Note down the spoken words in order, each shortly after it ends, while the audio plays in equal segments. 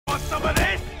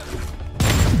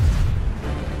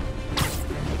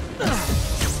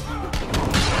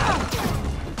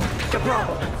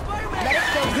problem. Let it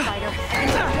go, Spider. I can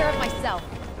take care of myself.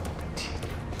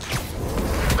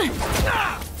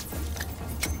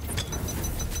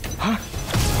 Huh?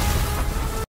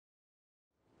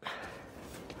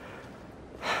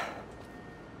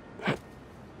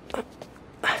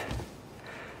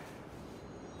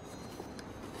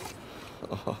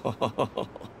 Oh,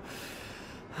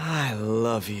 I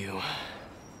love you.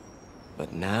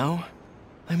 But now,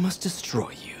 I must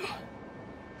destroy you.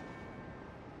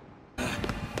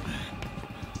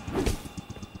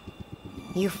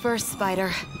 You first,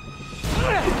 Spider.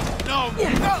 No!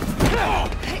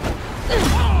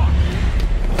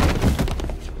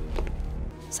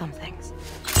 Some things.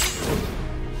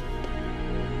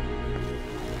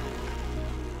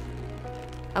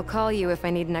 I'll call you if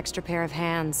I need an extra pair of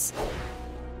hands.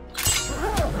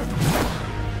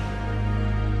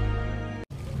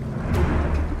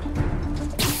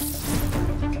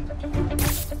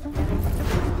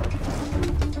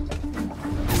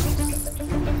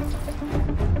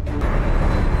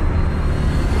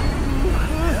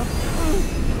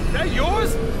 That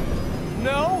yours?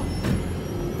 No?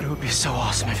 But it would be so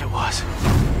awesome if it was.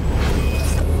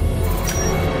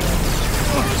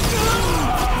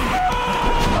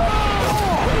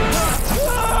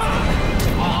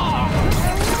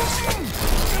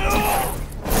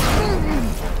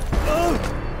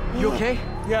 You okay?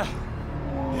 Yeah.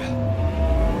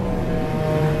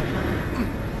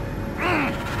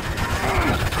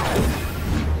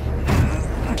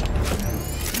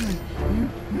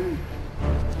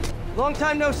 Long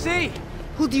time no see.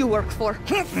 Who do you work for?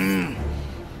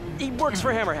 He works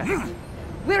for Hammerhead.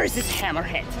 Where is this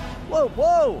Hammerhead? Whoa,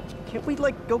 whoa! Can't we,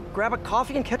 like, go grab a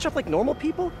coffee and catch up like normal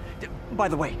people? By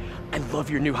the way, I love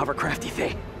your new hovercrafty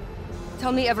thing.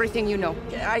 Tell me everything you know.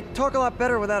 I talk a lot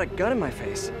better without a gun in my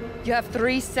face. You have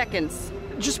 3 seconds.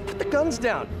 Just put the guns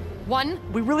down. 1,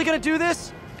 We really gonna do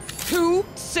this? 2,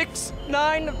 6,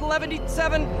 9, 11,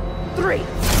 7, 3.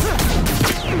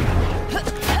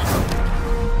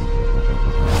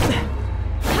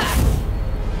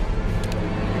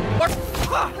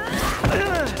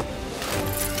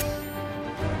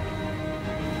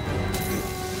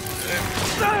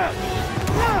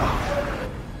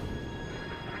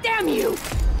 Damn you!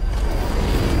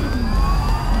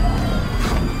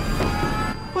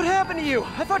 What happened to you?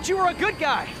 I thought you were a good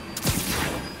guy.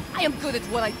 I am good at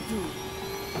what I do.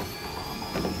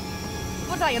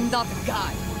 But I am not a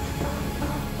guy.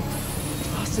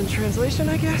 Lost in translation,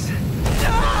 I guess?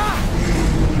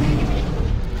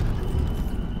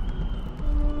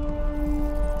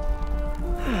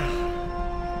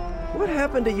 What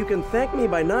happened to you can thank me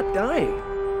by not dying?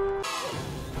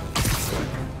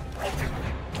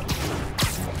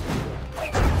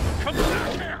 Come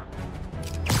back here!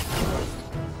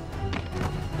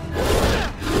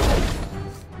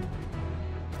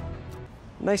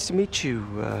 Nice to meet you,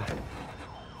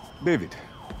 David.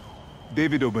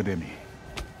 David Obademi.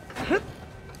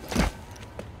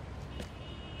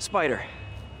 Spider.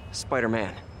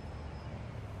 Spider-Man.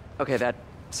 Okay, that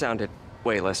sounded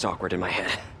way less awkward in my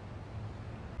head.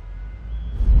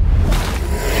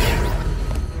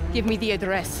 Give me the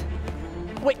address.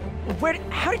 Wait,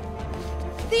 how did...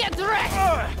 The address!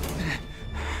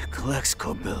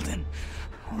 Clexco building.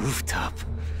 Rooftop.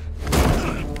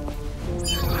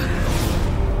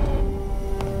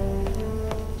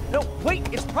 No, wait,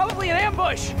 it's probably an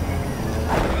ambush!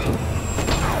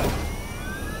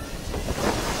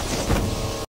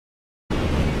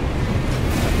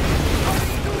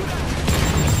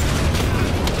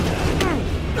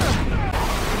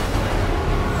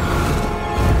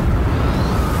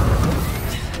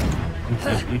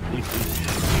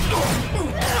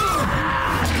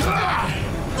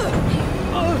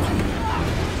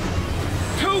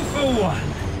 Two for one!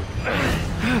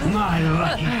 My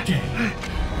lucky day!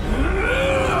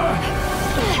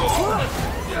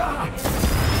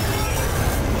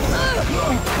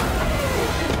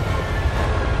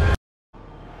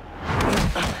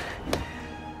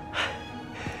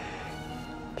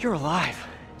 You're alive.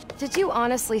 Did you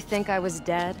honestly think I was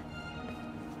dead?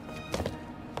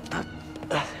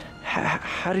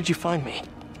 How did you find me?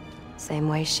 Same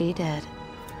way she did.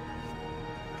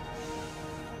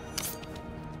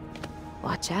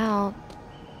 Watch out.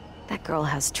 That girl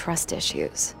has trust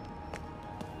issues.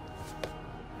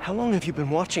 How long have you been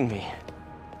watching me?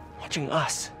 Watching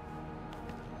us?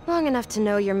 Long enough to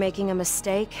know you're making a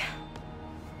mistake.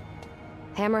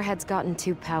 Hammerhead's gotten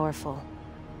too powerful.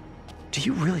 Do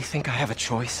you really think I have a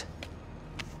choice?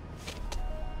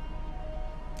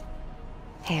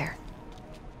 Here.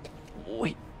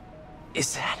 Wait,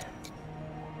 is that...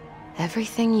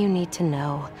 Everything you need to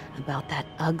know about that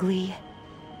ugly,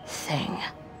 thing.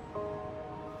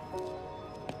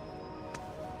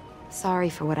 Sorry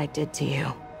for what I did to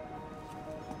you.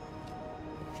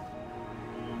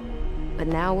 But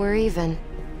now we're even.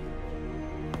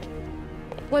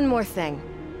 One more thing.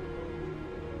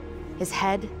 His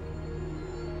head,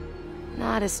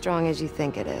 not as strong as you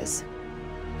think it is.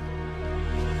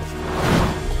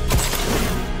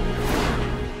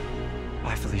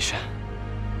 Bye, Felicia.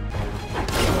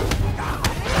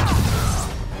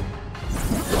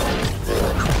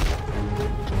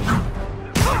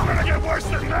 I'm gonna get worse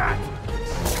than that!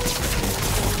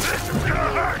 This is gonna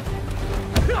hurt!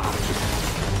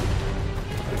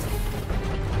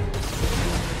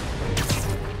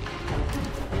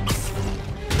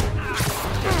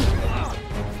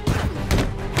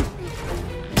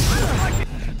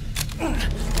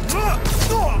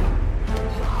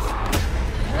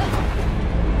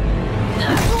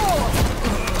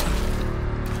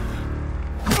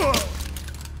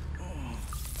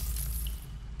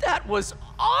 That was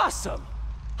awesome!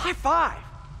 High five!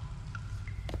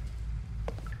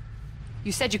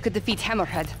 You said you could defeat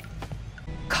Hammerhead.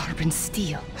 Carbon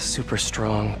steel. Super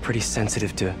strong, pretty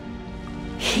sensitive to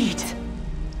heat.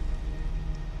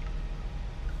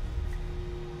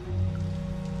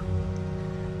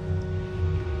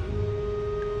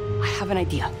 I have an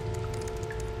idea.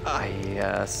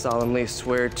 I solemnly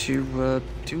swear to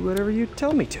do whatever you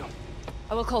tell me to.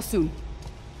 I will call soon.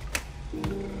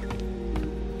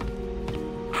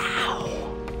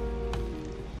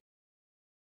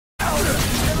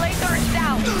 The laser is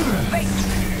down. Wait.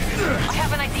 I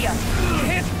have an idea.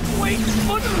 Can't wait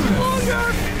much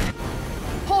longer!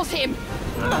 Pulse him.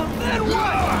 Then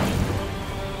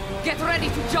what? Get ready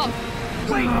to jump.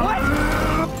 Wait, what?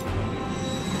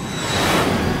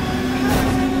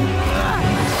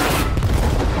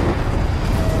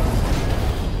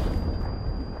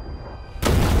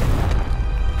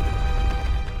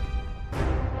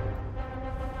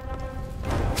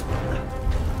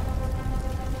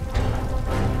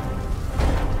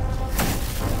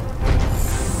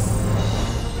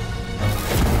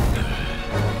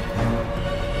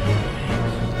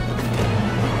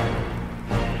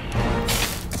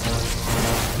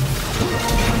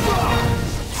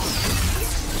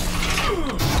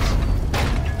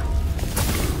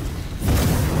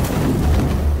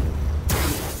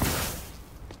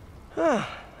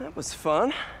 That was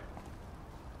fun.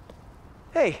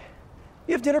 Hey,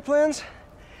 you have dinner plans?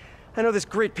 I know this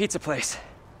great pizza place.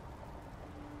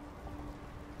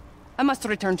 I must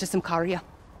return to Symkaria.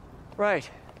 Right.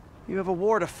 You have a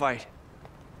war to fight.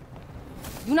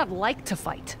 I do not like to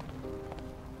fight.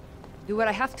 Do what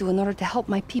I have to in order to help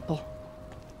my people.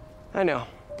 I know.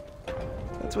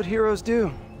 That's what heroes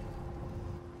do.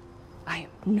 I am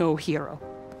no hero.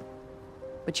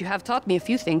 But you have taught me a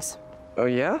few things. Oh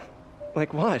yeah?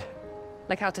 Like what?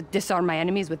 Like how to disarm my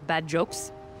enemies with bad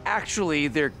jokes. Actually,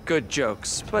 they're good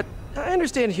jokes, but I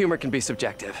understand humor can be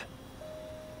subjective.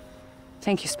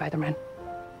 Thank you, Spider-Man.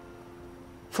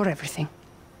 For everything.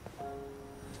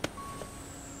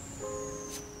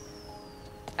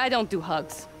 I don't do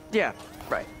hugs. Yeah,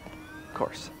 right. Of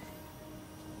course.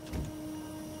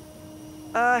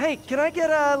 Hey, can I get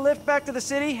a lift back to the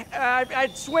city?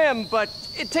 I'd swim, but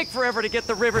it'd take forever to get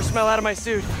the river smell out of my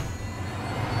suit.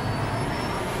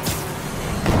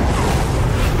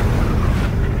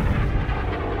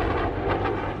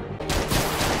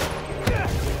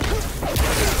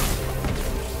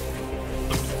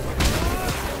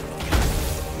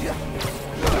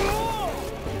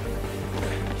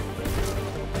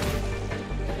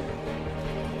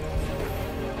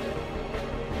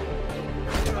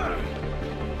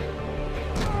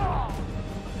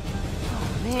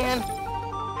 Man,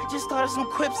 I just thought of some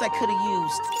quips I could have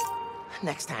used.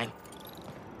 Next time.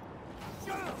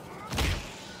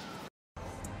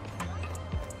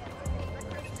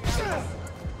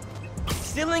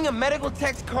 Stealing a medical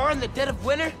tech's car in the dead of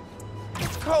winter?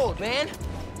 It's cold, man.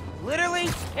 Literally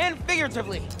and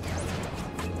figuratively.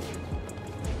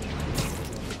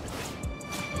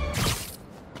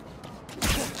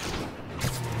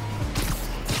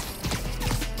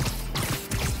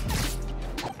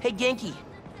 Hey, Genki.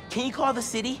 Can you call the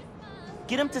city?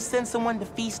 Get him to send someone to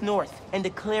Feast North and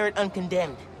declare it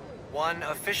uncondemned. One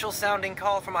official sounding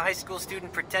call from a high school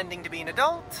student pretending to be an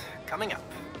adult, coming up.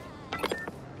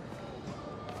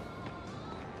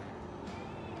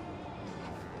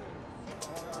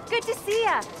 Good to see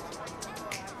ya!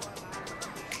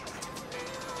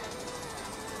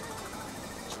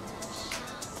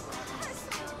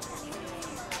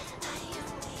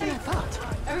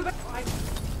 Everybody...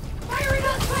 Firing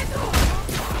on Michael!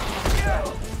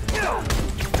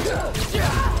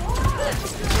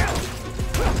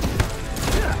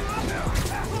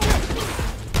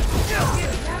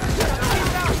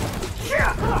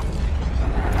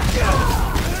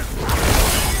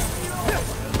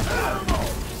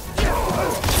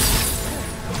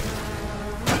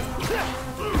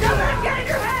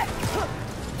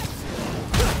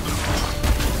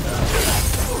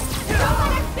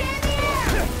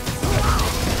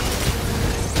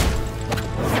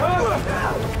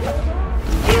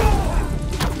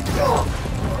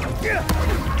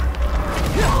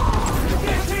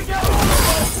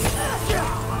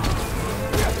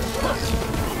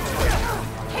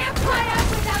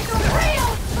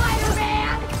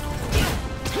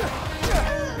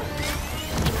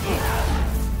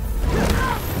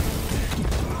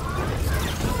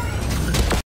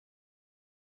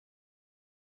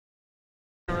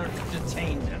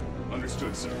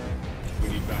 We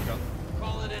need backup.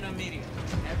 Call it in immediate.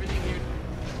 Everything here.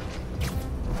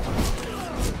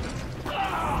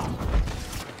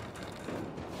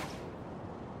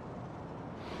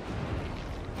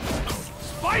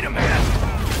 Spider-Man!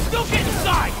 Still get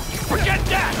inside! Forget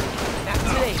that! Not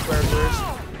today, burglars.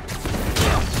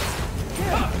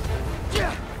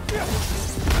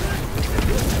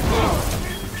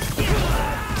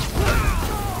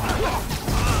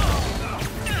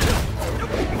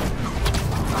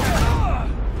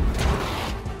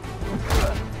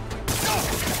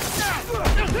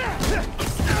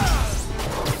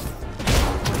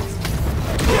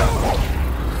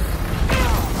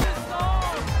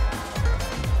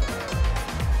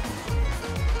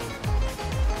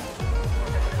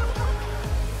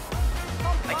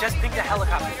 I just pinged a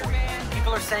helicopter for you.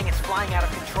 People are saying it's flying out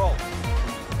of control.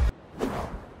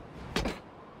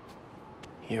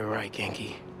 You're right,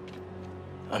 Genki.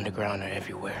 Underground are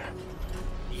everywhere.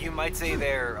 You might say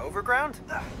they're overground?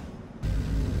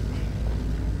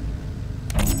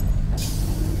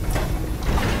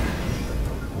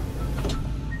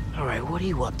 Alright, what are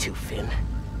you up to, Finn?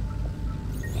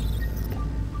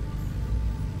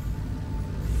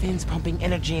 Finn's pumping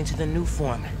energy into the new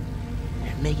form,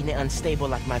 making it unstable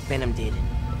like my Venom did.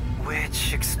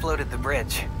 Which exploded the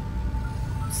bridge.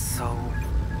 So,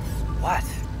 what?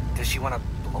 Does she want to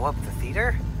blow up the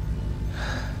theater?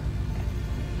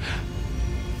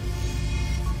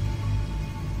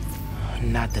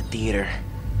 Not the theater.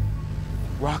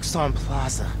 Roxxon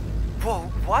Plaza.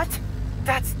 Whoa, what?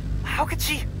 That's... how could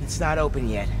she... It's not open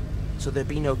yet, so there'll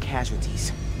be no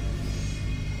casualties.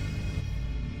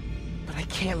 But I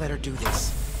can't let her do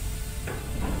this.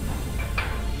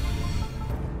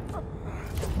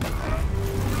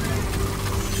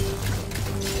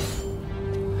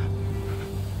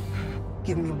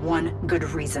 Give me one good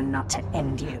reason not to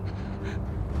end you.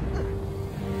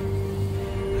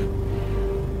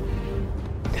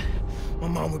 My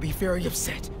mom would be very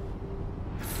upset.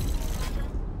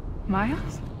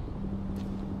 Miles?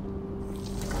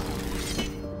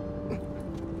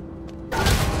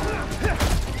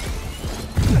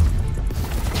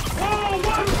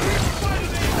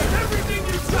 Everything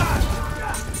you got!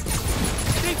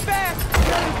 Stay fast!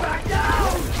 Get back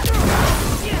down!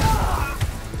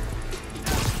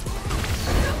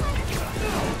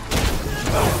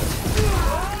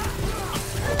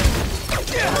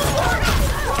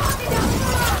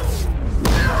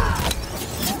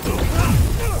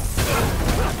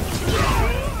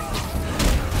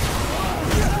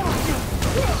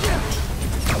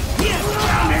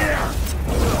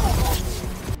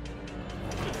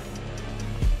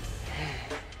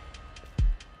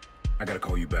 I gotta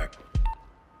call you back.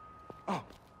 Oh. All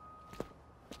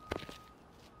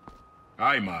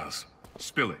right, Miles.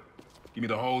 Spill it. Give me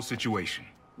the whole situation.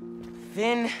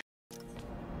 Finn...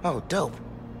 Oh, dope.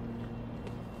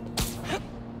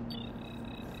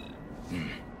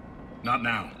 Not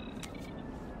now.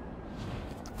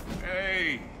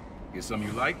 Hey, get something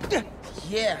you like?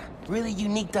 Yeah, really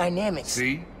unique dynamics.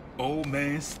 See? Old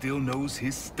man still knows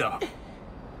his stuff.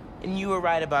 And you were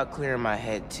right about clearing my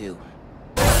head, too.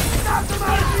 Knock them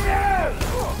out of the air!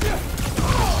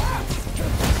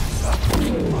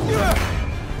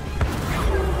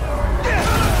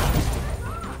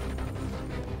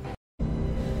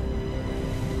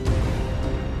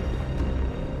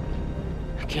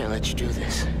 I can't let you do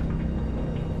this.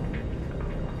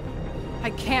 I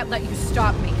can't let you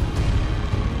stop me.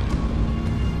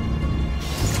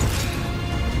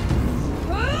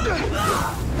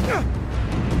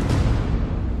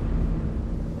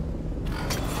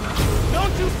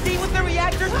 Don't you see what the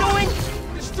reactor's doing?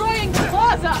 Destroying the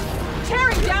plaza!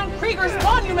 Tearing down Krieger's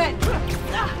monument!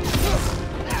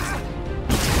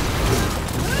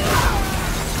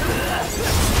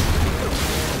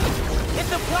 If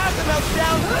the plaza melts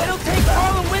down, it'll take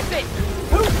Harlem with it!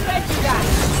 Who said you that?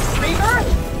 Krieger?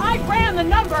 I ran the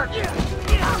number!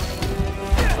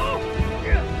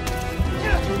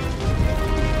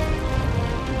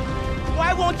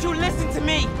 Why won't you listen to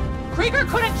me? Krieger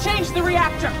couldn't change the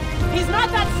reactor! He's not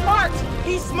that smart!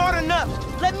 He's smart enough.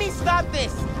 Let me stop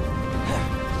this.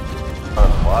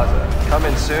 Plaza.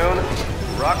 Coming soon.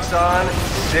 Roxxon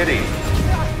City.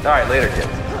 All right, later, kids.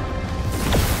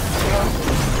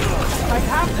 I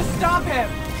have to stop him!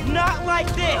 Not like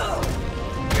this.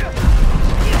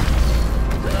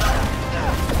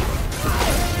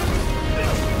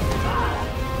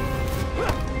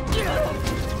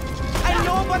 I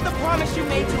know about the promise you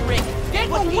made to Rick. Get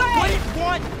but away! He wouldn't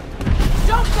want...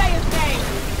 Don't say his name!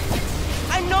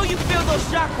 I know you feel those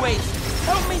shockwaves.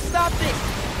 Help me stop this.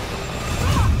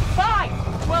 Fine!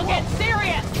 We'll get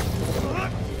serious!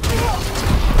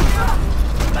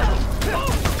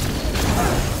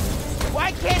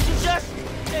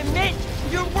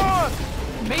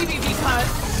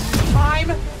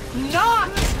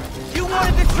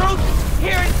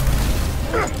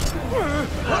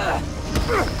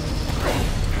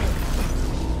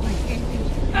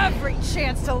 Every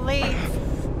chance to leave.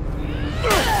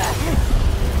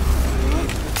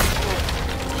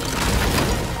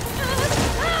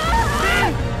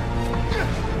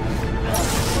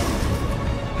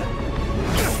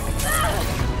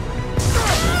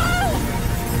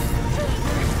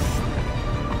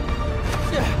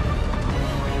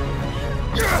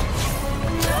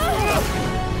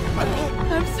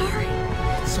 I'm sorry.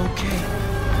 It's okay.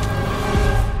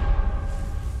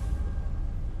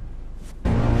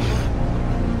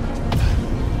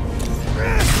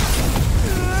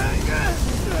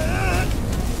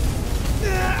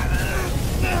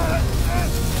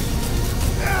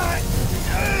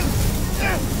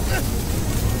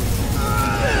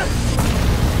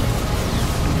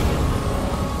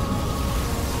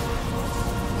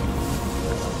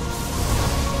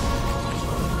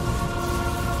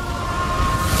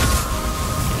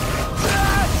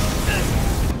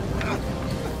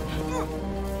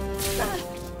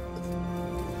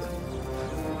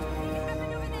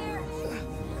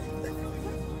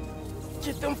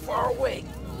 Get them far away.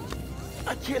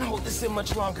 I can't hold this in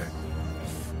much longer.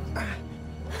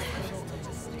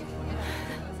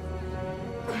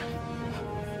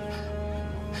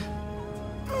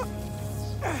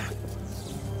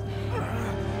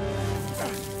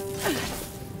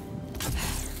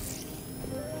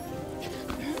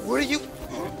 What are you...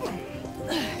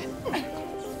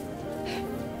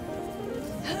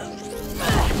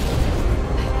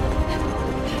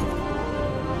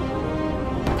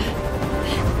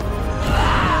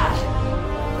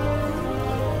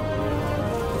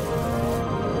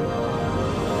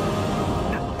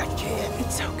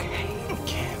 It's okay. You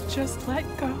can't just let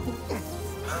go.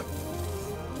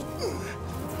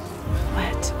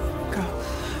 Let go.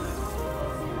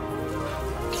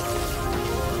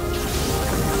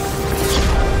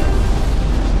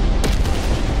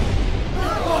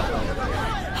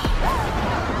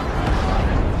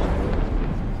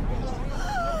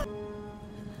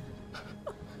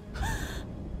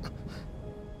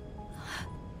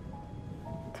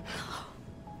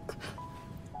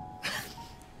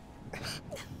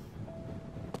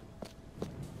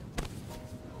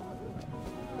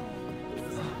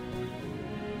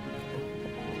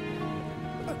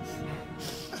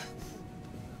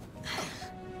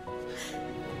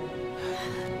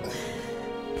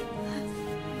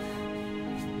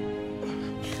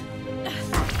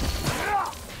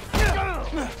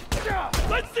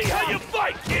 Let's see how you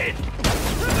fight, kid!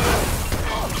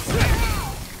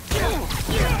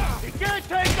 You can't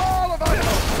take all of us!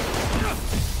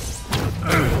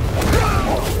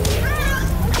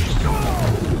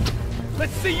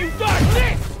 Let's see you dodge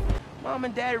this! Mom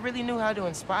and Dad really knew how to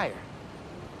inspire.